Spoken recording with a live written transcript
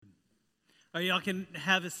All right, y'all can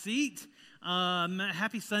have a seat.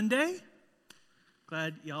 Happy Sunday.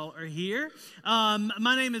 Glad y'all are here.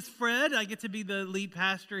 My name is Fred. I get to be the lead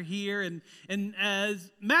pastor here. And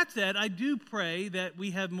as Matt said, I do pray that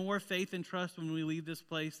we have more faith and trust when we leave this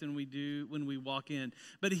place than we do when we walk in.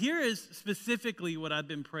 But here is specifically what I've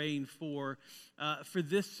been praying for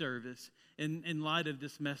this service in light of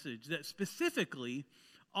this message, that specifically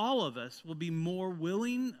all of us will be more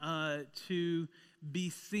willing to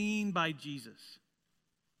be seen by Jesus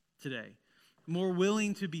today, more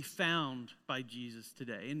willing to be found by Jesus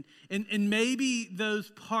today. And maybe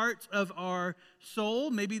those parts of our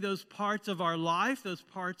soul, maybe those parts of our life, those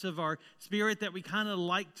parts of our spirit that we kind of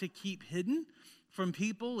like to keep hidden from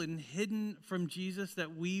people and hidden from Jesus,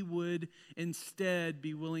 that we would instead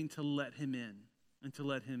be willing to let him in and to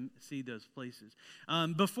let him see those places.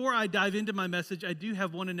 Before I dive into my message, I do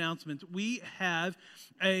have one announcement. We have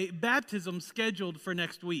a baptism scheduled for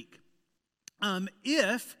next week.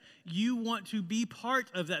 If you want to be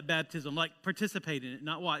part of that baptism, like participate in it,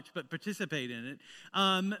 not watch, but participate in it,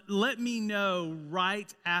 let me know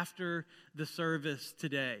right after the service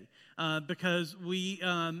today, because we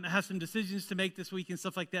have some decisions to make this week and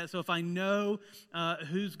stuff like that. So if I know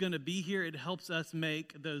who's going to be here, it helps us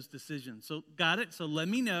make those decisions. So got it? So let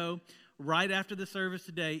me know right after the service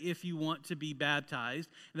today if you want to be baptized,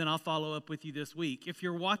 and then I'll follow up with you this week. If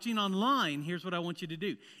you're watching online, here's what I want you to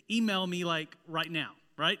do. Email me like right now,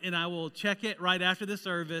 right? And I will check it right after the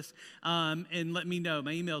service and let me know.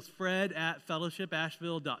 My email is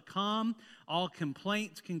fred@fellowshipasheville.com. All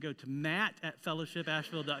complaints can go to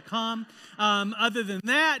matt@fellowshipasheville.com. Other than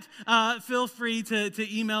that, feel free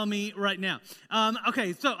to email me right now.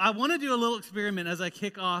 Okay, so I want to do a little experiment as I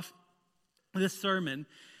kick off this sermon.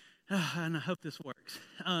 And I hope this works.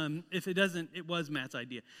 If it doesn't, it was Matt's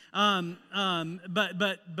idea. But I'm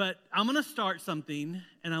going to start something,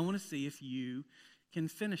 and I want to see if you can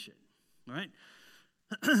finish it. All right?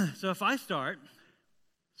 So if I start,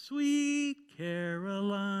 Sweet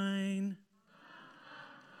Caroline.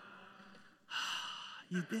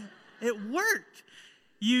 You did. It worked.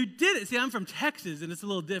 You did it. See, I'm from Texas, and it's a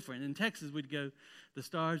little different. In Texas, we'd go, the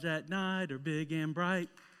stars at night are big and bright.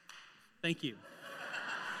 Thank you.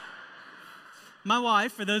 My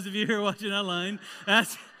wife, for those of you who are watching online,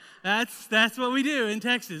 that's what we do in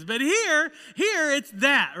Texas. But here it's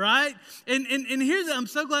that, right? And here's, I'm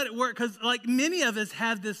so glad it worked, because like many of us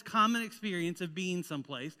have this common experience of being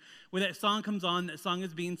someplace where that song comes on, that song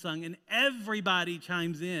is being sung, and everybody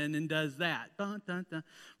chimes in and does that, dun, dun, dun,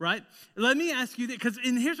 right? Let me ask you this, because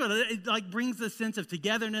here's what it like brings the sense of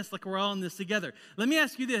togetherness, like we're all in this together. Let me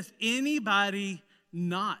ask you this: anybody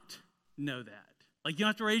not know that? Like, you don't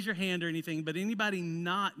have to raise your hand or anything, but anybody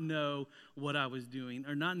not know what I was doing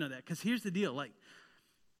or not know that? Because here's the deal, like,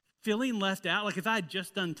 feeling left out, like if I had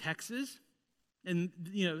just done Texas and,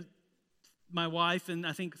 my wife and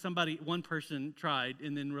I think one person tried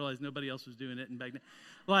and then realized nobody else was doing it and back then.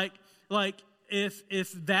 Like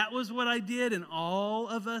if that was what I did and all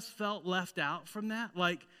of us felt left out from that,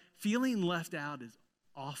 like feeling left out is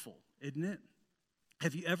awful, isn't it?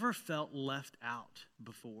 Have you ever felt left out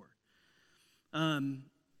before? How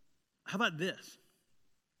about this?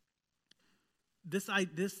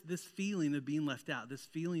 This feeling of being left out, this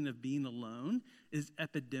feeling of being alone is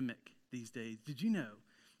epidemic these days. Did you know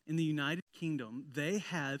in the United Kingdom, they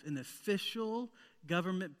have an official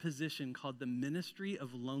government position called the Ministry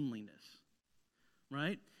of Loneliness,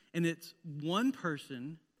 right? And it's one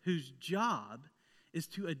person whose job is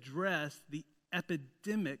to address the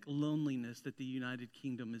epidemic loneliness that the United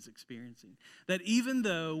Kingdom is experiencing. That even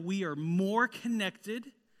though we are more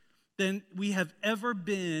connected than we have ever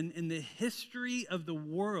been in the history of the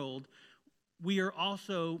world, we are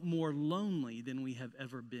also more lonely than we have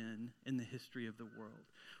ever been in the history of the world.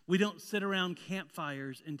 We don't sit around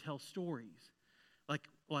campfires and tell stories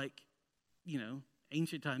like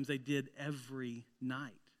ancient times they did every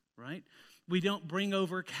night, right? We don't bring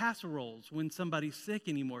over casseroles when somebody's sick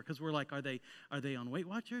anymore, because we're like, are they on Weight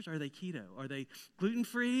Watchers? Are they keto? Are they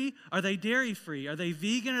gluten-free? Are they dairy-free? Are they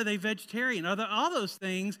vegan? Are they vegetarian? Are they all those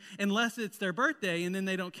things, unless it's their birthday and then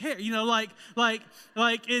they don't care? It's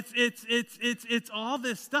all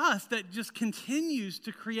this stuff that just continues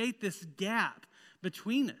to create this gap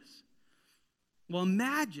between us. Well,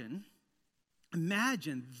 imagine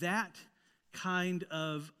that kind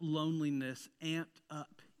of loneliness amped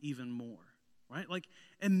up even more. Right? Like,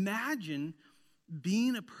 imagine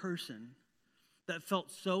being a person that felt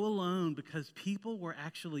so alone because people were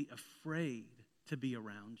actually afraid to be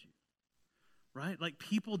around you. Right? Like,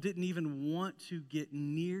 people didn't even want to get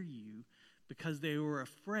near you because they were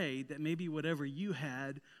afraid that maybe whatever you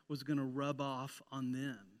had was going to rub off on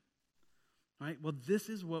them. All right, well, this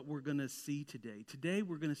is what we're going to see today. Today,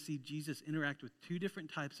 we're going to see Jesus interact with two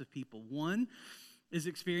different types of people. One is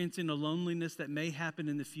experiencing a loneliness that may happen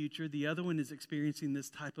in the future. The other one is experiencing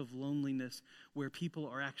this type of loneliness where people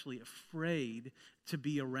are actually afraid to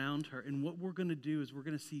be around her. And what we're going to do is we're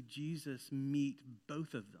going to see Jesus meet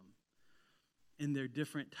both of them in their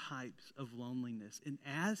different types of loneliness. And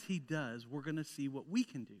as he does, we're going to see what we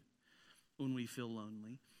can do when we feel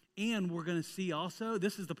lonely. And we're going to see also,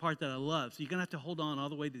 this is the part that I love, so you're going to have to hold on all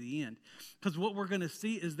the way to the end. Because what we're going to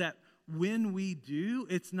see is that when we do,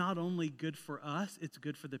 it's not only good for us, it's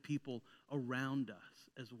good for the people around us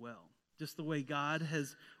as well. Just the way God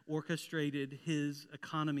has orchestrated his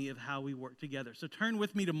economy of how we work together. So turn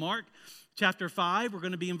with me to Mark chapter 5. We're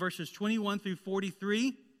going to be in verses 21 through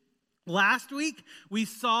 43. Last week, we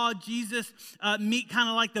saw Jesus meet kind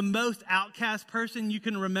of like the most outcast person you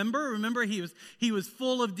can remember. Remember, he was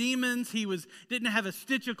full of demons. He didn't have a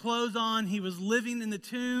stitch of clothes on. He was living in the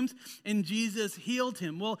tombs, and Jesus healed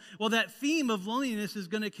him. Well, that theme of loneliness is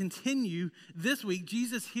going to continue this week.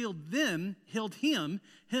 Jesus healed him,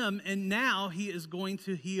 and now he is going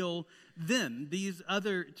to heal them, these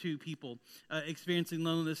other two people experiencing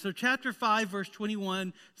loneliness. So chapter 5, verse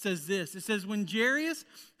 21 says this. It says, when Jairus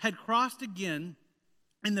had crossed again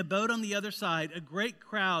in the boat on the other side, a great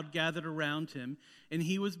crowd gathered around him, and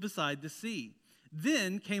he was beside the sea.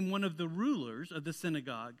 Then came one of the rulers of the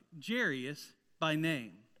synagogue, Jairus by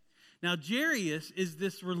name. Now, Jairus is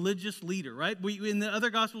this religious leader, right? In the other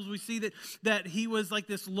Gospels, we see that he was like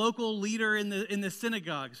this local leader in the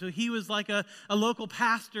synagogue. So he was like a local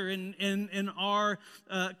pastor in our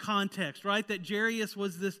context, right? That Jairus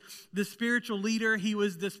was this spiritual leader. He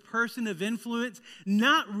was this person of influence.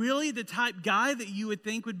 Not really the type guy that you would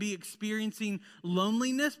think would be experiencing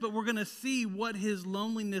loneliness, but we're going to see what his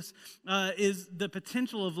loneliness is, the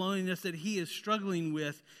potential of loneliness that he is struggling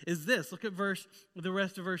with is this. Look at the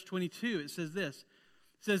rest of verse 22. It says this.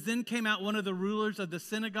 It says, then came out one of the rulers of the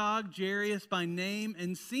synagogue, Jairus by name,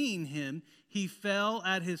 and seeing him, he fell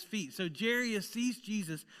at his feet. So Jairus sees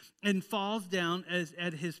Jesus and falls down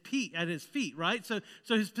at his feet, right? So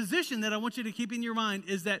his position that I want you to keep in your mind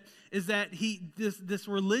is that this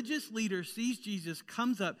religious leader sees Jesus,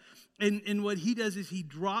 comes up, and what he does is he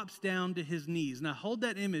drops down to his knees. Now hold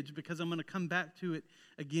that image because I'm going to come back to it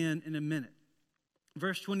again in a minute.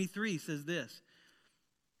 Verse 23 says this.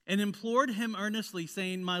 And implored him earnestly,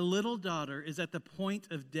 saying, my little daughter is at the point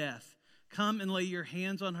of death. Come and lay your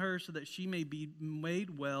hands on her so that she may be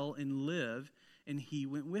made well and live. And he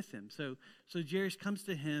went with him. So Jairus comes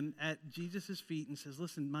to him at Jesus' feet and says,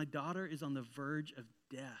 listen, my daughter is on the verge of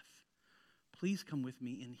death. Please come with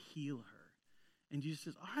me and heal her. And Jesus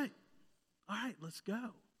says, all right, let's go.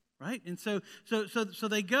 Right? And so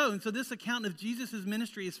they go. And so this account of Jesus'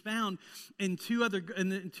 ministry is found in two other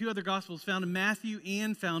Gospels, found in Matthew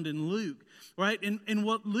and found in Luke. Right? And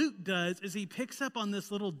what Luke does is he picks up on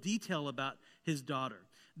this little detail about his daughter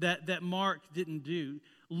that Mark didn't do.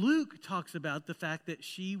 Luke talks about the fact that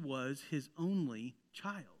she was his only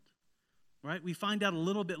child. Right? We find out a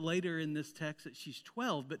little bit later in this text that she's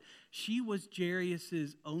 12, but she was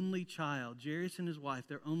Jairus' only child. Jairus and his wife,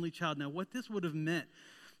 their only child. Now, what this would have meant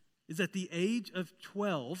is at the age of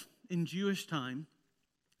 12 in Jewish time,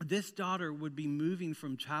 this daughter would be moving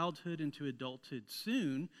from childhood into adulthood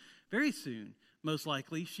soon, very soon, most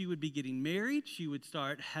likely. She would be getting married. She would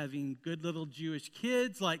start having good little Jewish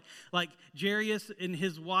kids, like Jairus and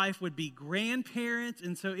his wife would be grandparents,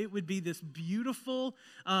 and so it would be this beautiful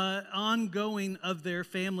ongoing of their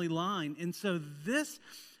family line. And so this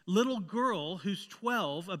little girl who's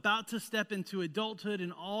 12, about to step into adulthood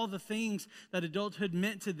and all the things that adulthood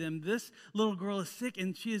meant to them, this little girl is sick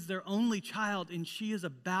and she is their only child and she is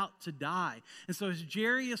about to die. And so as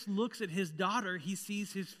Jairus looks at his daughter, he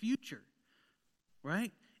sees his future,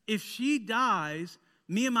 right? If she dies,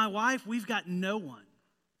 me and my wife, we've got no one.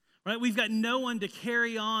 Right? We've got no one to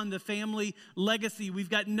carry on the family legacy.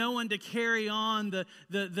 We've got no one to carry on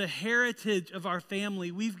the heritage of our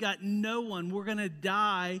family. We've got no one. We're going to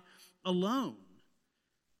die alone.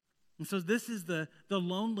 And so this is the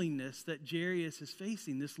loneliness that Jairus is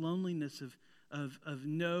facing, this loneliness of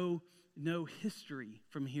no history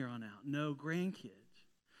from here on out, no grandkids.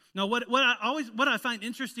 Now, what I find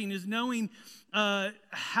interesting is knowing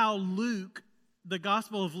how Luke, the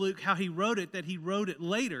Gospel of Luke, how he wrote it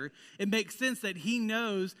later. It makes sense that he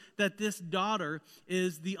knows that this daughter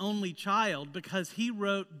is the only child because he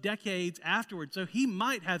wrote decades afterwards. So he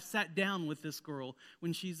might have sat down with this girl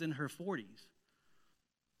when she's in her 40s.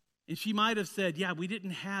 And she might have said, yeah, we didn't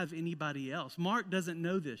have anybody else. Mark doesn't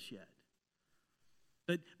know this yet.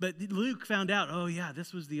 But Luke found out, oh yeah,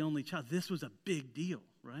 this was the only child. This was a big deal,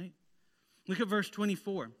 right? Look at verse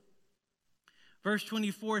 24. Verse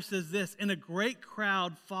 24 says this, and a great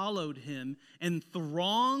crowd followed him and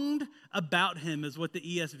thronged about him, is what the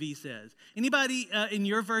ESV says. Anybody in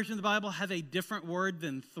your version of the Bible have a different word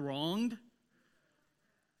than thronged?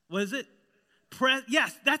 What is it?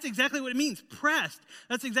 Yes, that's exactly what it means. Pressed.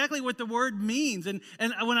 That's exactly what the word means. And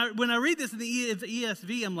when I read this in the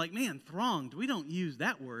ESV, I'm like, man, thronged. We don't use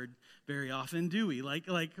that word very often, do we? Like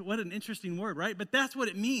what an interesting word, right? But that's what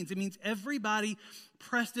it means. It means everybody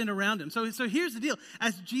pressed in around him. So here's the deal.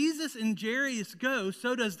 As Jesus and Jairus go,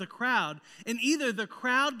 so does the crowd. And either the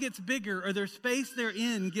crowd gets bigger or their space they're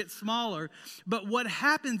in gets smaller. But what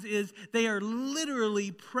happens is they are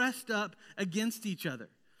literally pressed up against each other.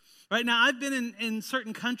 Right now, I've been in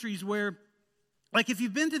certain countries where, like if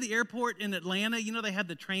you've been to the airport in Atlanta, you know they have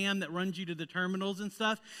the tram that runs you to the terminals and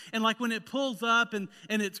stuff. And like when it pulls up and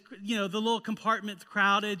it's, you know, the little compartment's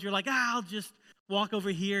crowded, you're like, I'll just walk over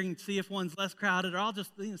here and see if one's less crowded, or I'll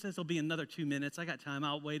just, it says it'll be another 2 minutes. I got time.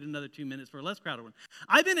 I'll wait another 2 minutes for a less crowded one.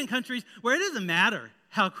 I've been in countries where it doesn't matter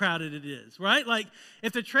how crowded it is, right? Like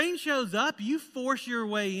if the train shows up, you force your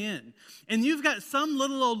way in. And you've got some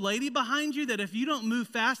little old lady behind you that if you don't move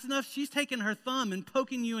fast enough, she's taking her thumb and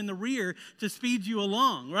poking you in the rear to speed you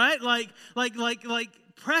along, right? Like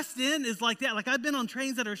pressed in is like that. Like I've been on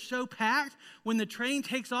trains that are so packed, when the train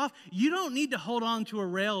takes off, you don't need to hold on to a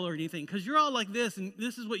rail or anything because you're all like this, and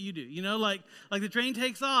this is what you do. You know, like the train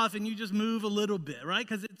takes off and you just move a little bit, right?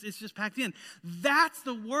 Because it's just packed in. That's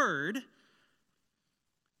the word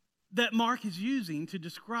that Mark is using to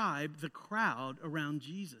describe the crowd around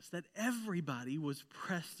Jesus, that everybody was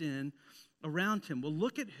pressed in around him. Well,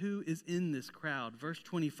 look at who is in this crowd. Verse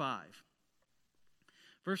 25.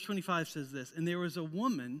 Verse 25 says this, and there was a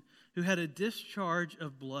woman who had a discharge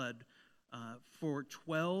of blood for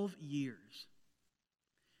 12 years,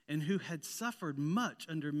 and who had suffered much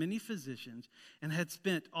under many physicians, and had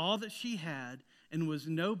spent all that she had, and was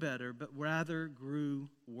no better, but rather grew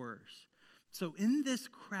worse. So in this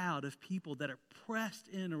crowd of people that are pressed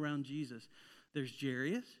in around Jesus, there's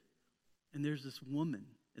Jairus, and there's this woman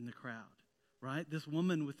in the crowd, right? This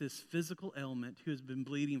woman with this physical ailment who has been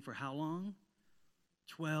bleeding for how long?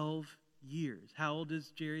 12 years. How old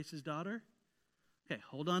is Jairus' daughter? Okay,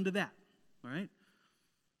 hold on to that, all right?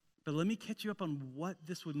 But let me catch you up on what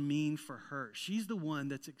this would mean for her. She's the one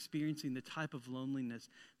that's experiencing the type of loneliness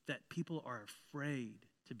that people are afraid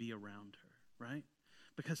to be around her, right?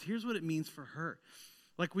 Because here's what it means for her.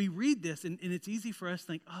 Like we read this, and it's easy for us to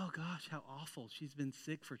think, oh gosh, how awful. She's been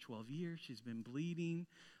sick for 12 years. She's been bleeding.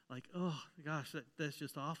 Like, oh gosh, that's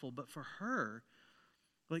just awful. But for her,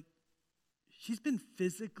 like, she's been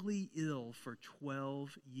physically ill for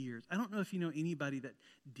 12 years. I don't know if you know anybody that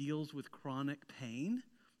deals with chronic pain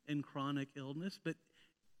and chronic illness, but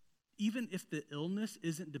even if the illness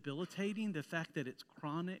isn't debilitating, the fact that it's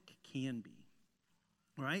chronic can be,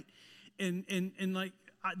 right? And like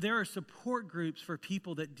there are support groups for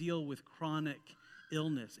people that deal with chronic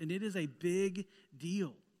illness, and it is a big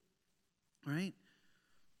deal, right?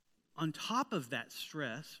 On top of that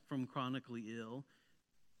stress from chronically ill,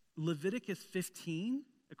 Leviticus 15,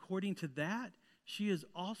 according to that, she is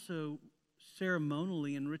also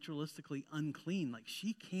ceremonially and ritualistically unclean. Like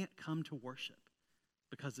she can't come to worship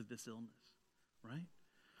because of this illness, right?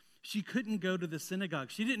 She couldn't go to the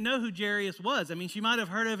synagogue. She didn't know who Jairus was. I mean, she might have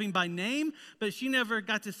heard of him by name, but she never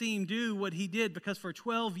got to see him do what he did because for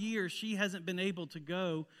 12 years she hasn't been able to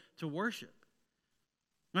go to worship.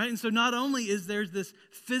 Right? And so not only is there this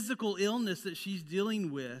physical illness that she's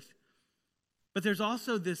dealing with, but there's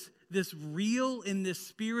also this real and this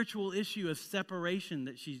spiritual issue of separation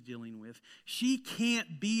that she's dealing with. She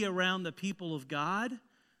can't be around the people of God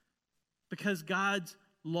because God's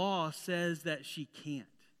law says that she can't.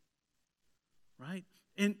 Right?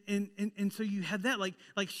 And so you have that, like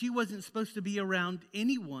she wasn't supposed to be around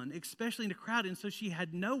anyone, especially in a crowd, and so she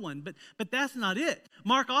had no one. But that's not it.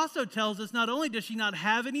 Mark also tells us not only does she not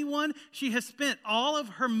have anyone, she has spent all of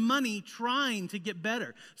her money trying to get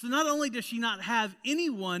better. So not only does she not have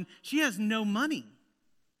anyone, she has no money.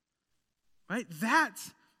 Right?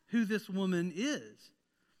 That's who this woman is.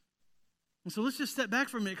 And so let's just step back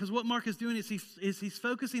for a minute, because what Mark is doing is he's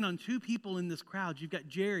focusing on two people in this crowd. You've got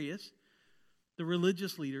Jairus, the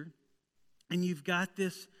religious leader, and you've got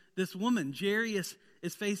this woman. Jairus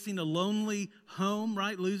is facing a lonely home,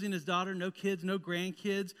 right? Losing his daughter, no kids, no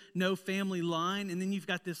grandkids, no family line. And then you've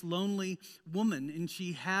got this lonely woman, and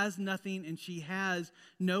she has nothing, and she has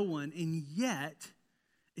no one. And yet,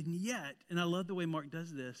 and I love the way Mark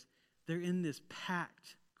does this, they're in this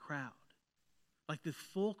packed crowd. Like this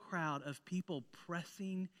full crowd of people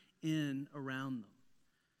pressing in around them,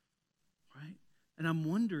 right? And I'm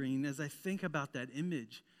wondering, as I think about that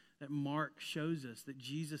image that Mark shows us, that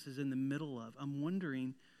Jesus is in the middle of, I'm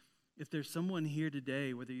wondering if there's someone here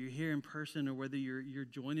today, whether you're here in person or whether you're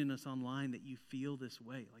joining us online, that you feel this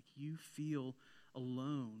way, like you feel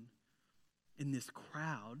alone in this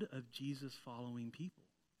crowd of Jesus following people,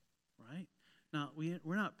 right? Now,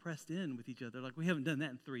 we're not pressed in with each other. Like, we haven't done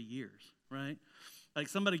that in 3 years, right? Like,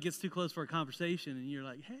 somebody gets too close for a conversation and you're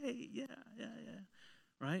like, hey, yeah,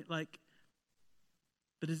 right? Like,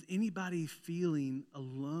 but is anybody feeling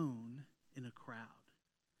alone in a crowd?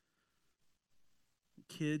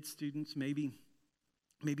 Kids, students, maybe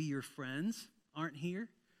your friends aren't here,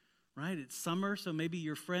 right? It's summer, so maybe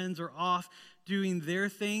your friends are off doing their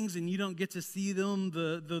things and you don't get to see them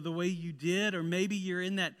the way you did. Or maybe you're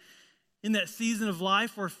in that season of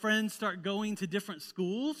life where friends start going to different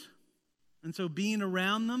schools. And so being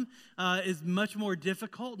around them is much more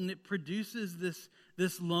difficult, and it produces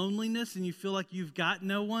this loneliness, and you feel like you've got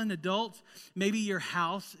no one. Adults, maybe your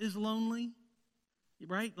house is lonely,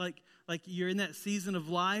 right? Like you're in that season of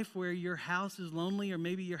life where your house is lonely, or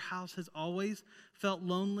maybe your house has always felt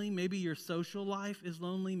lonely. Maybe your social life is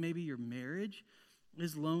lonely. Maybe your marriage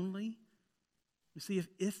is lonely. You see,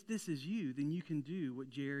 if this is you, then you can do what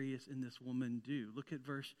Jairus and this woman do. Look at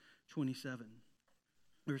verse 27.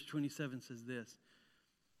 Verse 27 says this: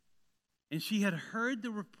 "And she had heard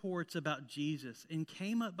the reports about Jesus and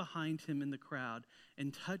came up behind him in the crowd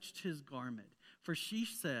and touched his garment. For she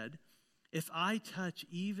said, 'If I touch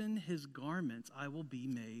even his garments, I will be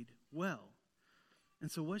made well.'"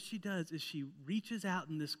 And so what she does is she reaches out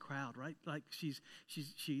in this crowd, right? Like she's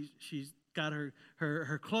got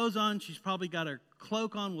her clothes on. She's probably got her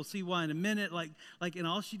cloak on. We'll see why in a minute. And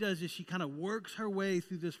all she does is she kind of works her way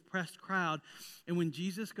through this pressed crowd. And when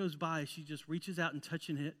Jesus goes by, she just reaches out and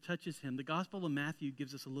touches him. The Gospel of Matthew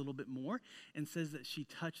gives us a little bit more and says that she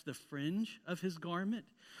touched the fringe of his garment.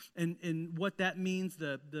 And what that means,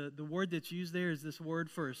 the word that's used there is this word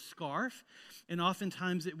for a scarf. And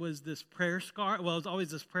oftentimes it was this prayer scarf. Well, it was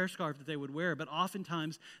always this prayer scarf that they would wear, but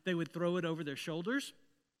oftentimes they would throw it over their shoulders.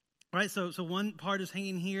 Right, so one part is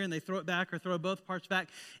hanging here, and they throw it back or throw both parts back.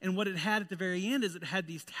 And what it had at the very end is it had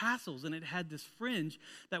these tassels, and it had this fringe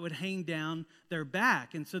that would hang down their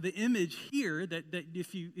back. And so the image here, that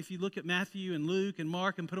if you look at Matthew and Luke and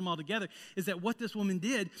Mark and put them all together, is that what this woman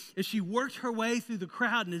did is she worked her way through the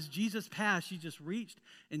crowd, and as Jesus passed, she just reached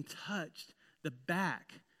and touched the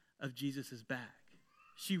back of Jesus' back.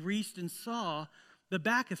 She reached and saw the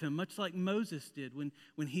back of him, much like Moses did when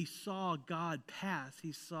he saw God pass.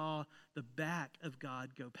 He saw the back of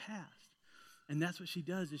God go past. And that's what she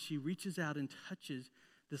does, is she reaches out and touches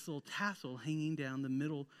this little tassel hanging down the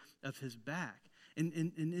middle of his back. And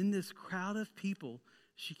in this crowd of people,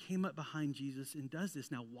 she came up behind Jesus and does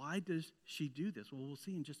this. Now, why does she do this? Well, we'll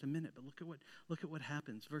see in just a minute, but look at what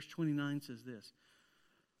happens. Verse 29 says this: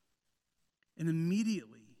 "And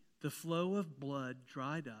immediately the flow of blood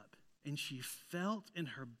dried up, and she felt in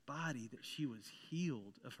her body that she was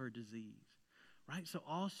healed of her disease." Right? So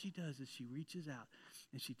all she does is she reaches out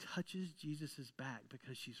and she touches Jesus' back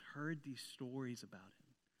because she's heard these stories about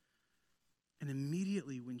him. And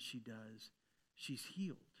immediately when she does, she's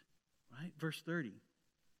healed. Right? Verse 30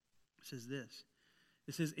 says this.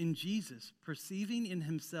 It says, "And Jesus, perceiving in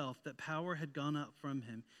himself that power had gone out from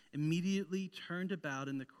him, immediately turned about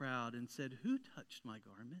in the crowd and said, 'Who touched my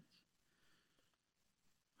garments?'"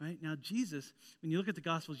 Right? Now, Jesus, when you look at the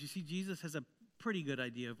Gospels, you see Jesus has a pretty good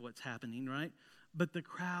idea of what's happening, right? But the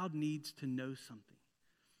crowd needs to know something.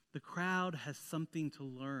 The crowd has something to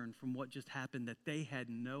learn from what just happened that they had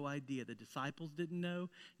no idea. The disciples didn't know.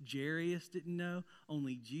 Jairus didn't know.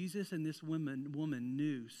 Only Jesus and this woman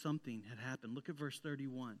knew something had happened. Look at verse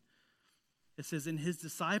 31. It says, "And his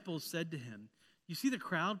disciples said to him, 'You see the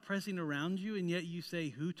crowd pressing around you, and yet you say,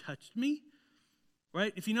 "Who touched me?'"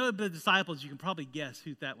 Right? If you know the disciples, you can probably guess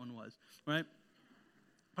who that one was, right?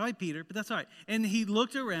 Probably Peter, but that's all right. "And he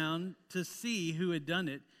looked around to see who had done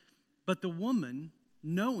it, but the woman,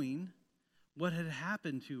 knowing what had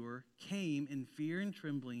happened to her, came in fear and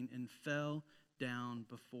trembling and fell down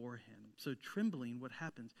before him." So trembling, what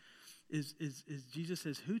happens is Jesus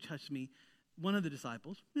says, "Who touched me?" One of the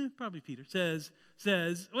disciples, probably Peter, says,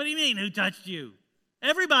 "What do you mean, who touched you?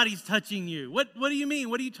 Everybody's touching you. What do you mean?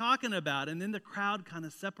 What are you talking about?" And then the crowd kind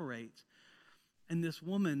of separates. And this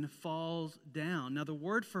woman falls down. Now, the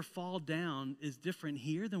word for fall down is different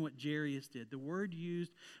here than what Jairus did. The word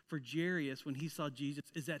used for Jairus when he saw Jesus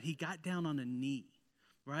is that he got down on a knee.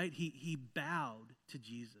 right? He bowed to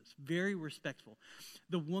Jesus, very respectful.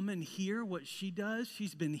 The woman here, what she does,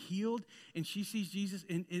 she's been healed, and she sees Jesus,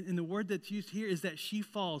 and the word that's used here is that she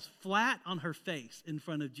falls flat on her face in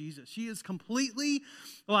front of Jesus. She is completely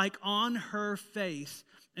like on her face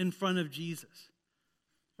in front of Jesus,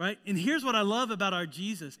 right? And here's what I love about our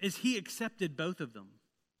Jesus is he accepted both of them,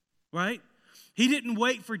 right? He didn't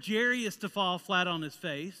wait for Jairus to fall flat on his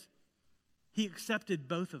face. He accepted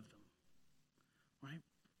both of them, right?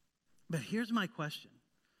 But here's my question.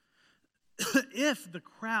 If the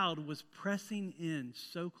crowd was pressing in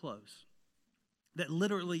so close that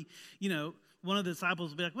literally, one of the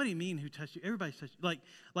disciples would be like, what do you mean who touched you? Everybody's touched you.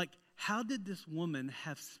 Like, how did this woman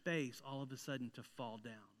have space all of a sudden to fall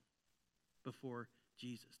down before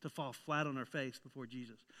Jesus, to fall flat on her face before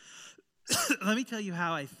Jesus? Let me tell you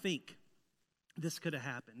how I think this could have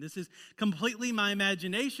happened. This is completely my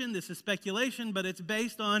imagination. This is speculation, but it's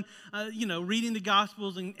based on, reading the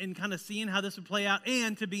Gospels and kind of seeing how this would play out.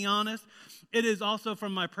 And to be honest, it is also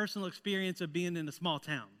from my personal experience of being in a small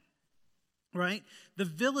town, right? The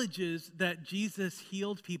villages that Jesus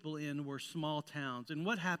healed people in were small towns. And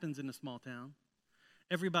what happens in a small town?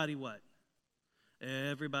 Everybody what?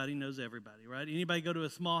 Everybody knows everybody, right? Anybody go to a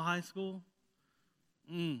small high school?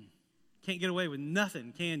 Can't get away with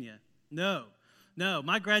nothing, can you? No.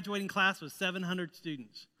 My graduating class was 700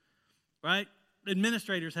 students, right?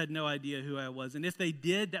 Administrators had no idea who I was, and if they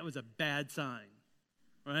did, that was a bad sign,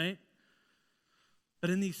 right?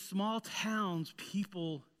 But in these small towns,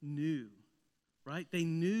 people knew, right? They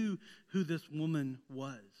knew who this woman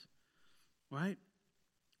was, right?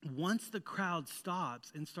 Once the crowd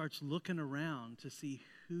stops and starts looking around to see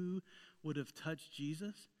who would have touched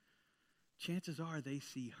Jesus, chances are they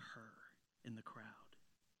see her in the crowd.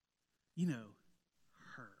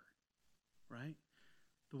 Her, right?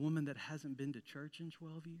 The woman that hasn't been to church in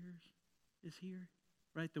 12 years is here,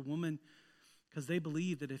 right? The woman, because they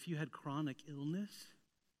believe that if you had chronic illness,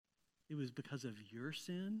 it was because of your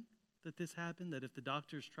sin that this happened, that if the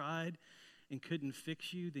doctors tried and couldn't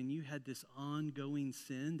fix you, then you had this ongoing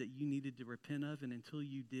sin that you needed to repent of, and until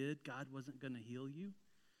you did, God wasn't going to heal you,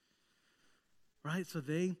 right? So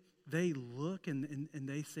they look and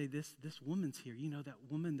they say, this woman's here. That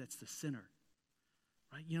woman that's the sinner,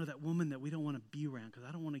 right? That woman that we don't want to be around because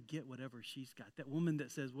I don't want to get whatever she's got. That woman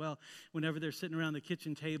that says, well, whenever they're sitting around the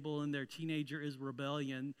kitchen table and their teenager is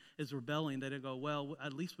rebelling, they go, well,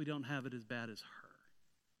 at least we don't have it as bad as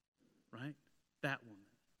her, right? That woman.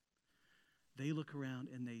 They look around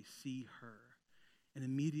and they see her. And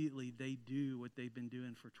immediately they do what they've been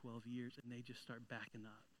doing for 12 years, and they just start backing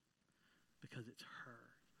up because it's her.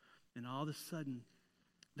 And all of a sudden,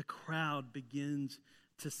 the crowd begins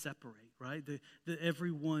to separate, right?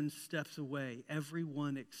 Everyone steps away.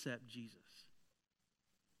 Everyone except Jesus.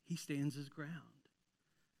 He stands his ground.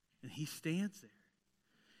 And he stands there.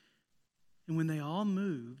 And when they all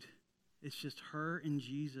moved, it's just her and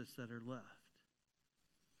Jesus that are left.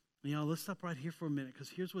 Let's stop right here for a minute, because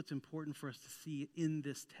here's what's important for us to see in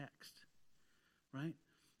this text, right?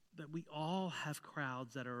 That we all have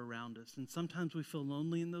crowds that are around us. And sometimes we feel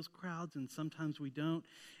lonely in those crowds, and sometimes we don't.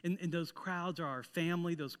 And those crowds are our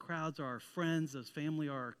family. Those crowds are our friends. Those family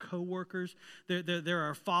are our coworkers. They're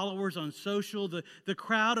our followers on social. The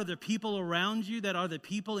crowd are the people around you that are the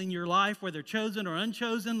people in your life, whether chosen or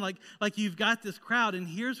unchosen. Like you've got this crowd. And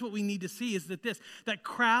here's what we need to see is that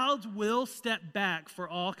crowds will step back for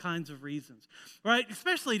all kinds of reasons, right?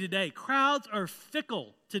 Especially today. Crowds are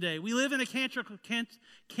fickle today. We live in a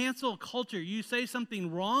cancel culture. You say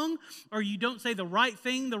something wrong or you don't say the right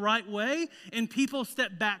thing the right way, and people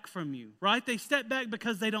step back from you, right? They step back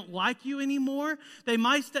because they don't like you anymore. They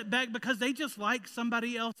might step back because they just like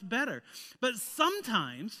somebody else better. But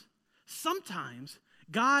sometimes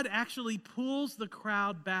God actually pulls the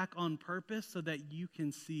crowd back on purpose so that you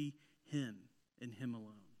can see him and him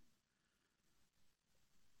alone.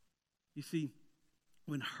 You see,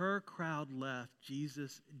 when her crowd left,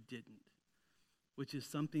 Jesus didn't, which is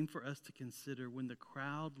something for us to consider. When the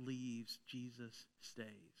crowd leaves, Jesus stays.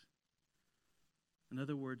 In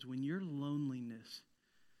other words, when your loneliness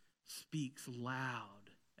speaks loud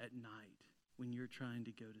at night when you're trying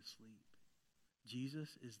to go to sleep,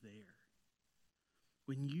 Jesus is there.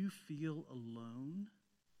 When you feel alone,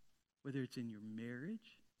 whether it's in your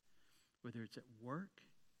marriage, whether it's at work,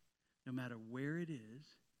 no matter where it is,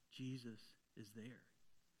 Jesus is there.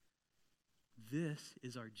 This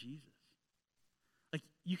is our Jesus. Like,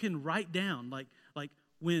 you can write down, like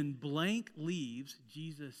when blank leaves,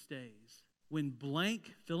 Jesus stays. When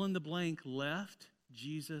blank, fill in the blank, left,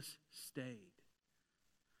 Jesus stayed.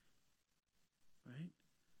 Right?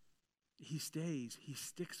 he stays. He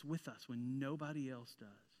sticks with us when nobody else does.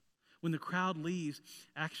 When the crowd leaves,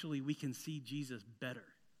 actually, we can see Jesus better.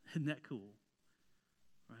 Isn't that cool?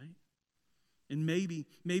 Right? And maybe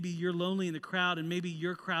you're lonely in the crowd, and maybe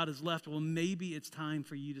your crowd is left. Well, maybe it's time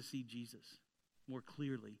for you to see Jesus more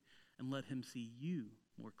clearly and let him see you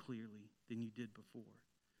more clearly than you did before.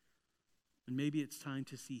 And maybe it's time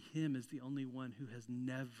to see him as the only one who has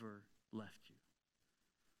never left you.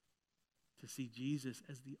 To see Jesus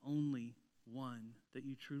as the only one that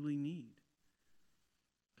you truly need.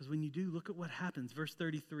 Because when you do, look at what happens. Verse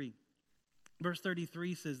 33. Verse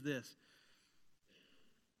 33 says this.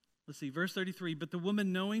 Let's see, verse 33. But the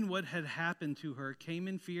woman, knowing what had happened to her, came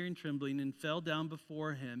in fear and trembling and fell down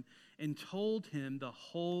before him and told him the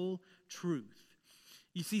whole truth.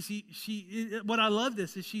 You see, what I love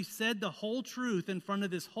this is she said the whole truth in front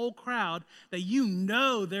of this whole crowd that you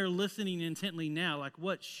know they're listening intently now. Like,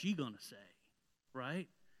 what's she going to say, right?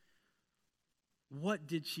 What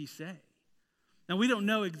did she say? Now, we don't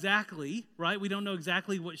know exactly, right? We don't know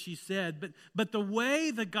exactly what she said, but the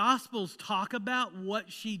way the Gospels talk about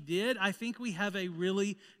what she did, I think we have a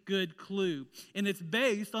really good clue. And it's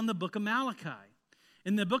based on the book of Malachi.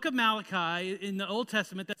 In the book of Malachi, in the Old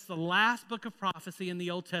Testament, that's the last book of prophecy in the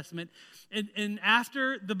Old Testament. And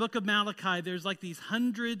after the book of Malachi, there's like these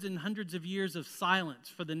hundreds and hundreds of years of silence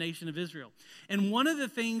for the nation of Israel. And one of the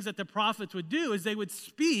things that the prophets would do is they would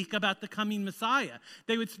speak about the coming Messiah.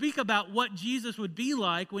 They would speak about what Jesus would be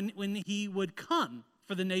like when he would come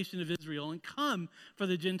for the nation of Israel and come for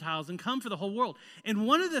the Gentiles and come for the whole world. And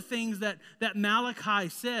one of the things that Malachi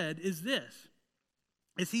said is this.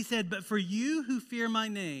 As he said, but for you who fear my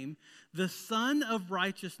name, the Son of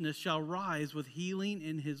Righteousness shall rise with healing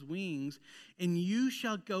in his wings, and you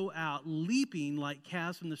shall go out leaping like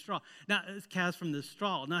calves from the straw. Now, calves from the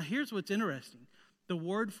straw. Now, here's what's interesting. The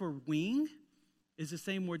word for wing is the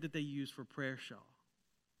same word that they use for prayer shawl,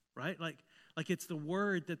 right? Like it's the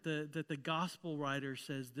word that the gospel writer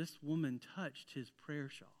says this woman touched his prayer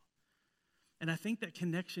shawl. And I think that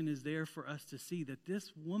connection is there for us to see that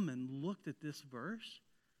this woman looked at this verse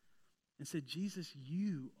and said, Jesus,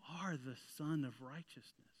 you are the Son of Righteousness.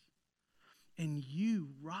 And you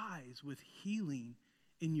rise with healing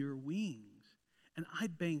in your wings. And I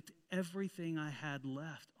banked everything I had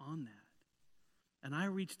left on that. And I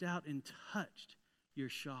reached out and touched your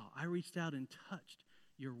shawl. I reached out and touched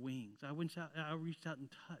your wings. I reached out and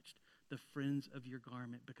touched the fringe of your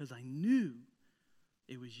garment because I knew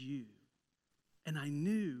it was you. And I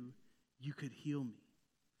knew you could heal me.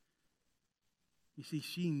 You see,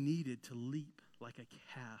 she needed to leap like a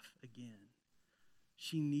calf again.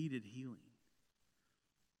 She needed healing,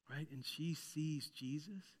 right? And she sees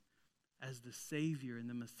Jesus as the Savior and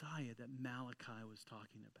the Messiah that Malachi was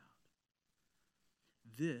talking about.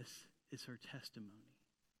 This is her testimony,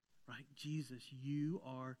 right? Jesus, you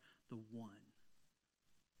are the one.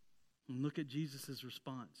 And look at Jesus'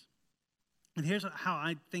 response. And here's how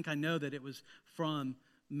I think I know that it was from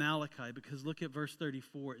Malachi, because look at verse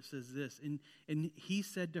 34. It says this, and he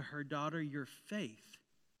said to her, daughter, your faith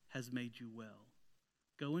has made you well.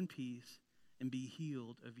 Go in peace and be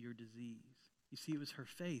healed of your disease. You see, it was her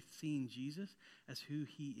faith, seeing Jesus as who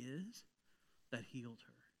he is, that healed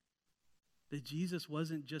her. That Jesus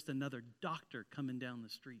wasn't just another doctor coming down the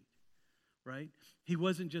street, right? He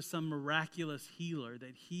wasn't just some miraculous healer,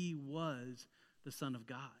 that he was the Son of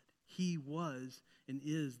God. He was and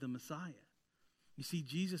is the Messiah. You see,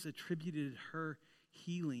 Jesus attributed her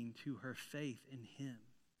healing to her faith in him.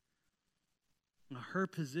 Now, her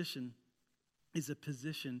position is a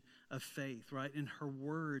position of faith, right? And her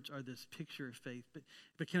words are this picture of faith.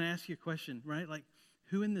 But can I ask you a question, right? Like,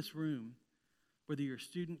 who in this room, whether you're a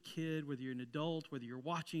student, kid, whether you're an adult, whether you're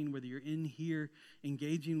watching, whether you're in here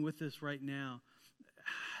engaging with us right now,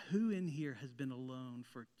 who in here has been alone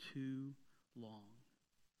for too long?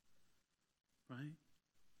 Right?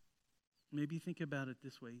 Maybe think about it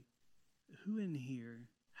this way. Who in here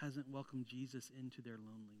hasn't welcomed Jesus into their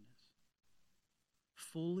loneliness?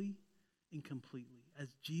 Fully and completely, as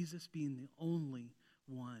Jesus being the only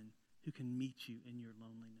one who can meet you in your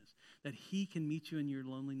loneliness. That he can meet you in your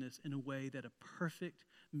loneliness in a way that a perfect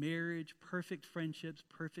marriage, perfect friendships,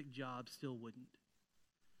 perfect job still wouldn't.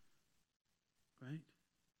 Right?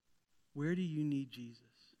 Where do you need Jesus?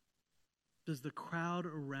 Does the crowd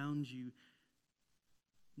around you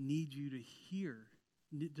need you to hear?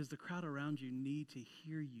 Does the crowd around you need to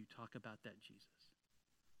hear you talk about that Jesus?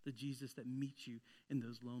 The Jesus that meets you in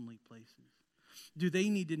those lonely places. do they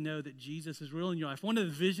need to know that Jesus is real in your life? One of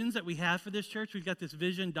the visions that we have for this church, we've got this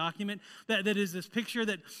vision document that is this picture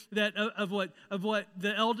of what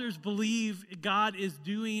the elders believe God is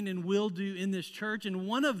doing and will do in this church. And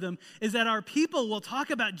one of them is that our people will talk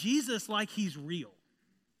about Jesus like he's real.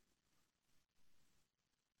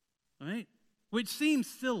 Right? Which seems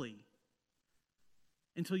silly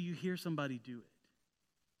until you hear somebody do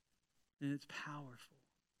it. And it's powerful.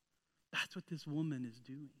 That's what this woman is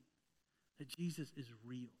doing. That Jesus is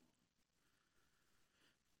real.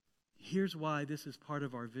 Here's why this is part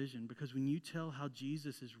of our vision. Because when you tell how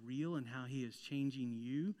Jesus is real and how he is changing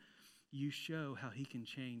you, you show how he can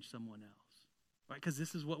change someone else. Right? Because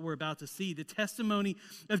this is what we're about to see. The testimony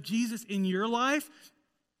of Jesus in your life,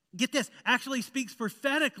 get this, actually speaks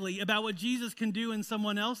prophetically about what Jesus can do in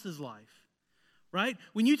someone else's life. Right?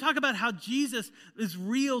 When you talk about how Jesus is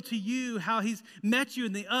real to you, how he's met you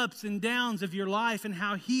in the ups and downs of your life and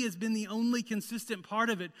how he has been the only consistent part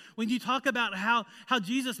of it. When you talk about how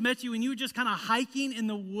Jesus met you when you were just kind of hiking in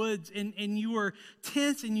the woods and you were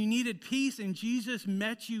tense and you needed peace and Jesus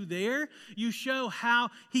met you there, you show how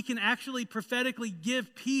he can actually prophetically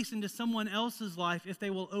give peace into someone else's life if they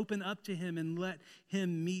will open up to him and let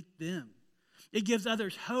him meet them. It gives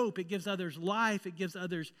others hope. It gives others life. It gives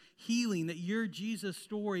others healing. That your Jesus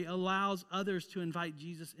story allows others to invite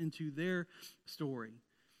Jesus into their story.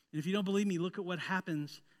 And if you don't believe me, look at what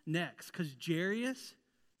happens next. Because Jairus,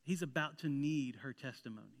 he's about to need her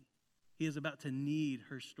testimony. He is about to need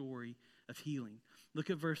her story of healing. Look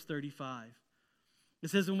at verse 35.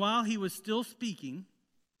 It says, and while he was still speaking,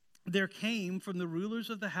 there came from the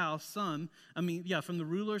rulers of the house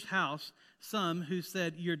some who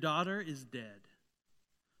said, your daughter is dead.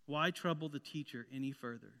 Why trouble the teacher any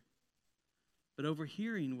further? But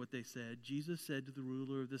overhearing what they said, Jesus said to the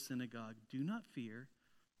ruler of the synagogue, do not fear,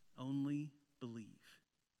 only believe.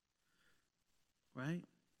 Right?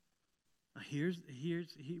 Now here's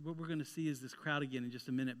what we're going to see is this crowd again in just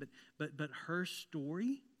a minute. But her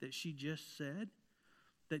story that she just said,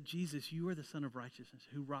 that Jesus, you are the Son of Righteousness,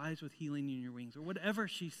 who rise with healing in your wings, or whatever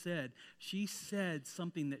she said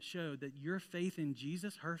something that showed that your faith in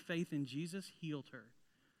Jesus, her faith in Jesus, healed her.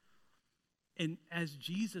 And as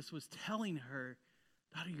Jesus was telling her,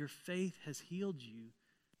 daughter, your faith has healed you,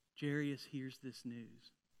 Jairus hears this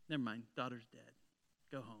news. Never mind, daughter's dead.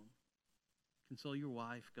 Go home. Console your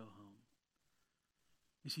wife, go home.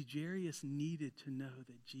 You see, Jairus needed to know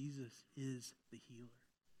that Jesus is the healer.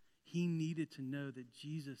 He needed to know that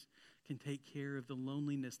Jesus can take care of the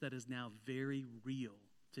loneliness that is now very real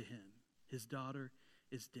to him. His daughter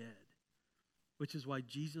is dead. Which is why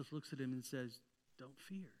Jesus looks at him and says, don't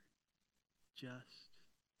fear. Just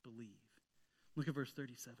believe. Look at verse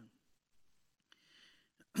 37.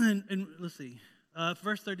 And let's see.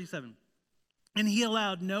 Verse 37. And he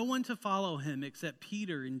allowed no one to follow him except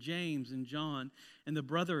Peter and James and John and the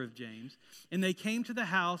brother of James. And they came to the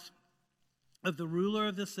house of the ruler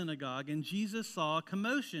of the synagogue, and Jesus saw a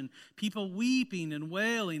commotion, people weeping and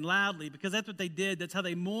wailing loudly, because that's what they did. That's how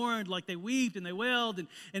they mourned, like they wept and they wailed,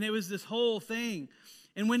 and it was this whole thing.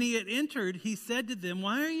 And when he had entered, he said to them,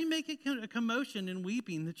 why are you making a commotion and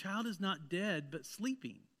weeping? The child is not dead, but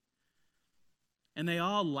sleeping. And they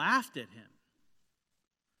all laughed at him.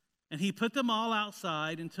 And he put them all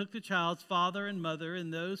outside and took the child's father and mother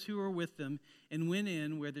and those who were with them and went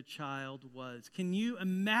in where the child was. Can you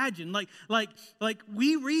imagine? Like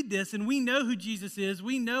we read this and we know who Jesus is.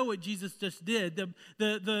 We know what Jesus just did.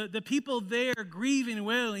 The people there grieving and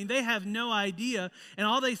wailing, they have no idea. And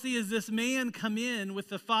all they see is this man come in with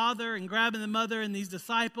the father and grabbing the mother and these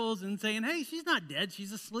disciples and saying, hey, she's not dead.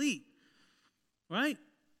 She's asleep. Right?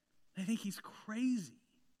 They think he's crazy.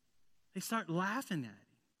 They start laughing at him.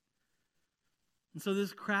 And so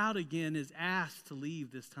this crowd, again, is asked to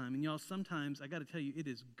leave this time. And y'all, sometimes, I got to tell you, it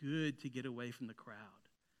is good to get away from the crowd.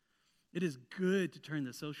 It is good to turn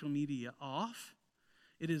the social media off.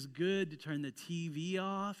 It is good to turn the TV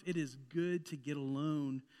off. It is good to get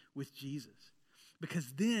alone with Jesus.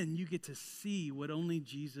 Because then you get to see what only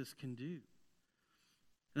Jesus can do.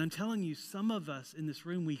 And I'm telling you, some of us in this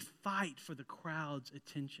room, we fight for the crowd's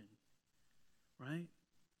attention. Right?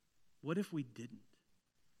 What if we didn't?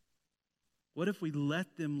 What if we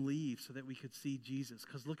let them leave so that we could see Jesus?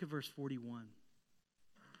 Because look at verse 41.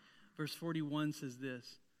 Verse 41 says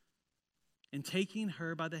this. And taking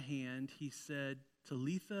her by the hand, he said,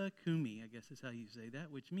 Talitha Kumi, I guess is how you say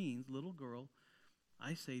that, which means, little girl,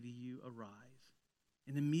 I say to you, arise.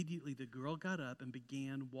 And immediately the girl got up and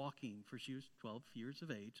began walking, for she was 12 years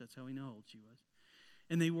of age. That's how we know how old she was.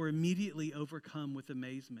 And they were immediately overcome with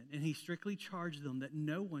amazement. And he strictly charged them that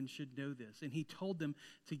no one should know this. And he told them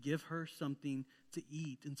to give her something to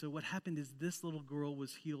eat. And so what happened is this little girl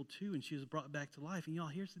was healed too, and she was brought back to life. And y'all,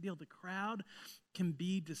 here's the deal. The crowd can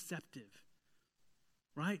be deceptive,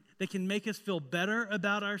 right? They can make us feel better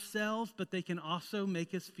about ourselves, but they can also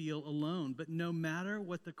make us feel alone. But no matter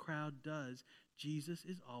what the crowd does, Jesus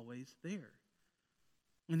is always there.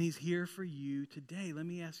 And he's here for you today. Let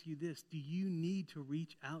me ask you this. Do you need to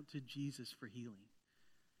reach out to Jesus for healing?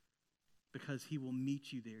 Because he will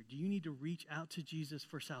meet you there. Do you need to reach out to Jesus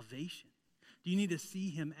for salvation? Do you need to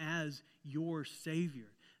see him as your Savior?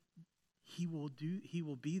 He will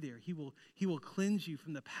be there. He will cleanse you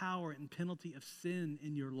from the power and penalty of sin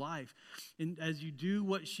in your life. And as you do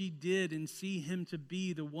what she did and see him to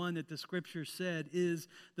be the one that the scripture said is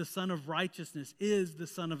the Son of righteousness, is the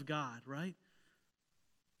Son of God, right?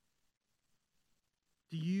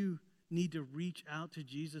 Do you need to reach out to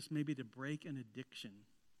Jesus maybe to break an addiction?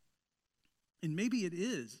 And maybe it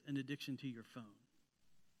is an addiction to your phone,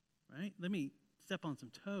 right? Let me step on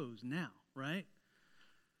some toes now, right?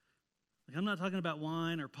 Like, I'm not talking about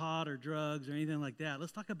wine or pot or drugs or anything like that.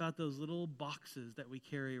 Let's talk about those little boxes that we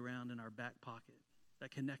carry around in our back pocket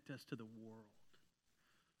that connect us to the world.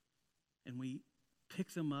 And we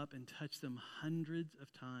pick them up and touch them hundreds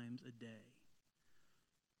of times a day.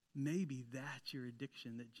 Maybe that's your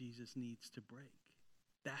addiction that Jesus needs to break.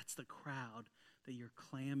 That's the crowd that you're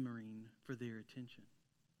clamoring for their attention.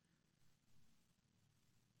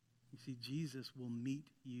 You see, Jesus will meet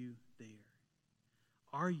you there.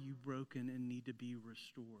 Are you broken and need to be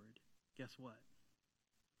restored? Guess what?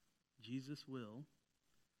 Jesus will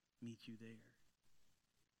meet you there.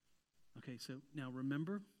 Okay, so now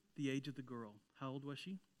remember the age of the girl. How old was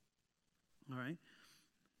she? All right.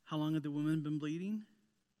 How long had the woman been bleeding?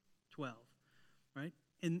 12, right?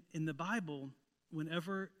 In the Bible,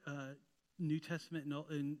 whenever New Testament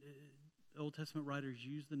and Old Testament writers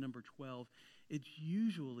use the number 12, it's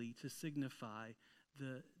usually to signify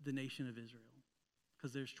the nation of Israel,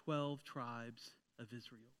 because there's 12 tribes of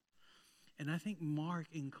Israel. And I think Mark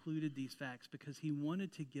included these facts because he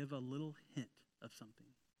wanted to give a little hint of something.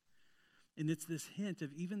 And it's this hint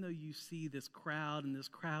of, even though you see this crowd, and this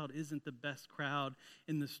crowd isn't the best crowd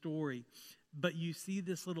in the story, but you see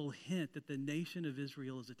this little hint that the nation of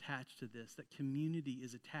Israel is attached to this, that community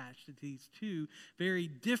is attached to these two very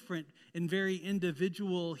different and very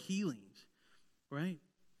individual healings, right?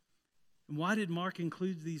 And why did Mark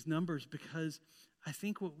include these numbers? Because I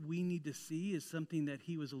think what we need to see is something that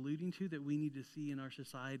he was alluding to, that we need to see in our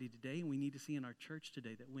society today, and we need to see in our church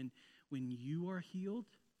today, that when you are healed,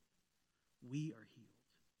 we are healed.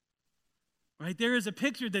 Right? There is a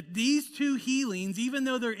picture that these two healings, even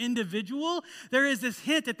though they're individual, there is this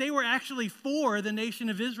hint that they were actually for the nation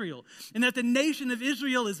of Israel. And that the nation of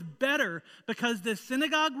Israel is better because this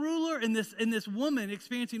synagogue ruler and this woman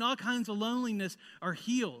experiencing all kinds of loneliness are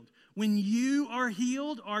healed. When you are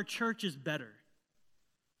healed, our church is better.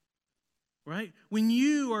 Right? When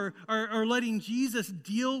you are letting Jesus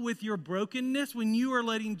deal with your brokenness, when you are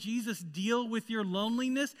letting Jesus deal with your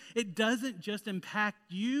loneliness, it doesn't just impact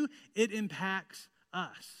you, it impacts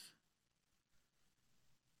us.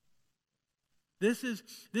 This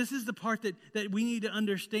is the part that we need to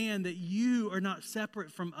understand, that you are not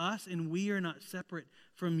separate from us and we are not separate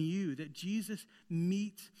from you, that Jesus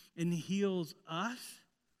meets and heals us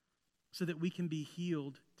so that we can be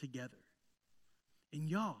healed together. And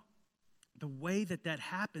y'all, the way that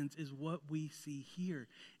happens is what we see here,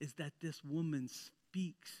 is that this woman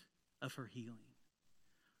speaks of her healing.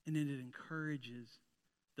 And then it encourages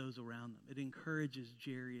those around them. It encourages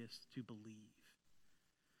Jairus to believe.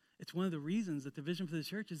 It's one of the reasons that the vision for the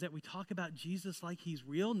church is that we talk about Jesus like he's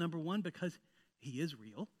real. Number one, because he is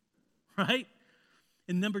real, right?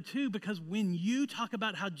 And number two, because when you talk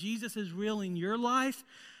about how Jesus is real in your life,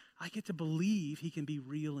 I get to believe he can be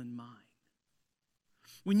real in mine.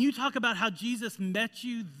 When you talk about how Jesus met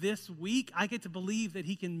you this week, I get to believe that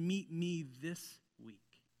he can meet me this week.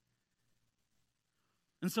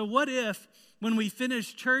 And so what if, when we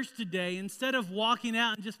finish church today, instead of walking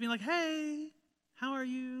out and just being like, hey, how are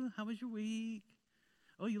you? How was your week?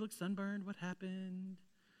 Oh, you look sunburned. What happened?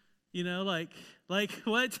 You know, like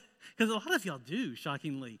what? Because a lot of y'all do,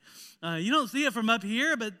 shockingly. You don't see it from up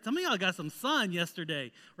here, but some of y'all got some sun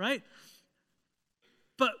yesterday, right?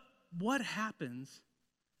 But what happens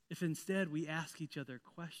if instead we ask each other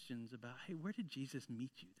questions about, hey, where did Jesus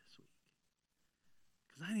meet you this week?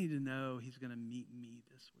 Because I need to know he's going to meet me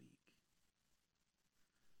this week.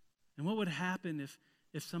 And what would happen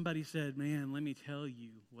if somebody said, man, let me tell you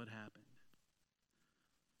what happened.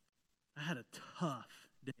 I had a tough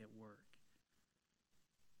day at work.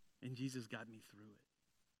 And Jesus got me through it.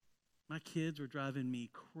 My kids were driving me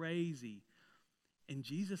crazy, and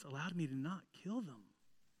Jesus allowed me to not kill them.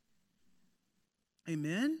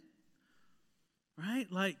 Amen?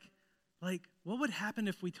 Right? Like what would happen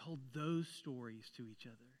if we told those stories to each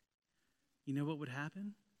other? You know what would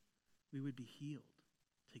happen? We would be healed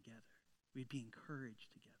together. We'd be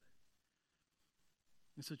encouraged together.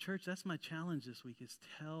 And so, church, that's my challenge this week, is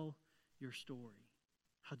tell your story.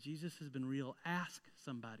 How Jesus has been real. Ask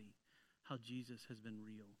somebody how Jesus has been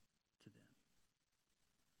real to them.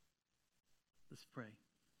 Let's pray.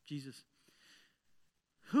 Jesus,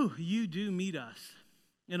 you do meet us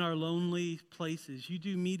in our lonely places. You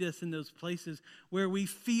do meet us in those places where we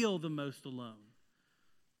feel the most alone.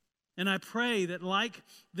 And I pray that, like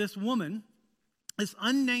this woman, this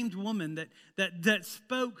unnamed woman that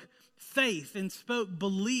spoke faith and spoke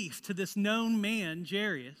belief to this known man,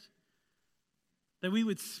 Jairus, that we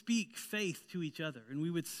would speak faith to each other and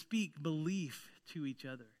we would speak belief to each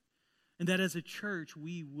other. And that as a church,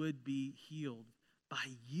 we would be healed by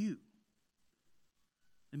you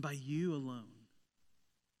and by you alone.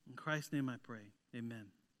 In Christ's name I pray, amen.